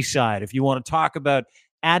fleshy side, if you want to talk about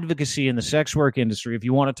advocacy in the sex work industry, if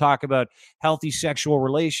you want to talk about healthy sexual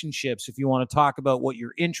relationships, if you want to talk about what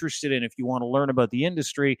you're interested in, if you want to learn about the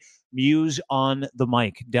industry, Muse on the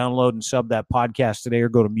Mic. Download and sub that podcast today or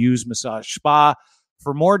go to Muse Massage Spa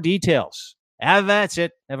for more details. That's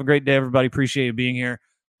it. Have a great day, everybody. Appreciate you being here.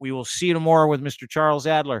 We will see you tomorrow with Mr. Charles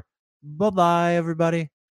Adler. Bye-bye,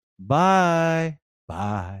 everybody. Bye.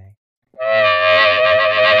 Bye.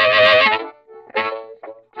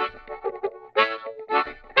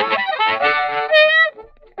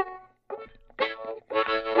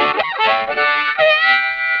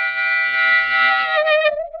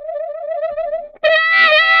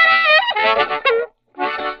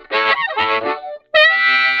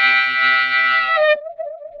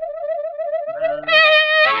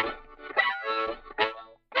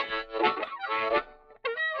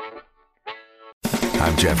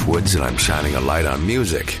 Jeff Woods, and I'm shining a light on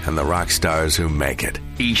music and the rock stars who make it.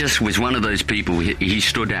 He just was one of those people, he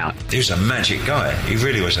stood out. He was a magic guy. He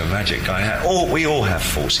really was a magic guy. We all have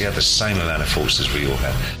faults. He had the same amount of faults as we all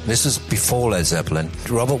have. This was before Led Zeppelin.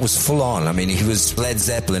 Robert was full on. I mean, he was Led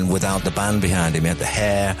Zeppelin without the band behind him. He had the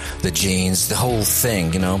hair, the jeans, the whole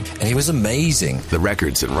thing, and he was amazing. The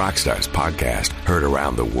Records and Rockstars podcast, heard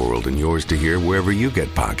around the world and yours to hear wherever you get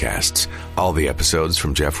podcasts. All the episodes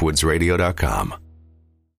from jeffwoodsradio.com.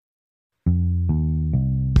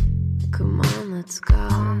 Come on, let's go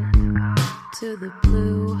to the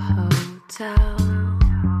Blue Hotel.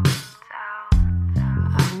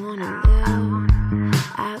 I wanna live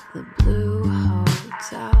at the Blue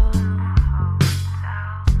Hotel.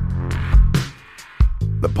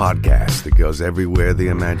 The podcast that goes everywhere the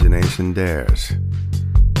imagination dares.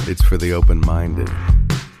 It's for the open-minded,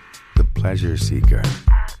 the pleasure seeker.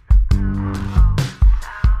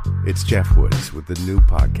 It's Jeff Woods with the new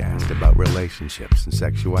podcast about relationships and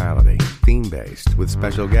sexuality, theme-based with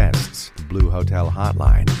special guests, the Blue Hotel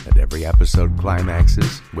Hotline, and every episode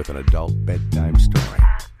climaxes with an adult bedtime story.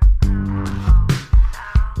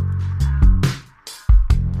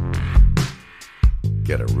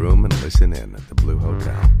 Get a room and listen in at the Blue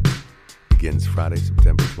Hotel. Begins Friday,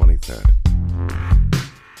 September 23rd.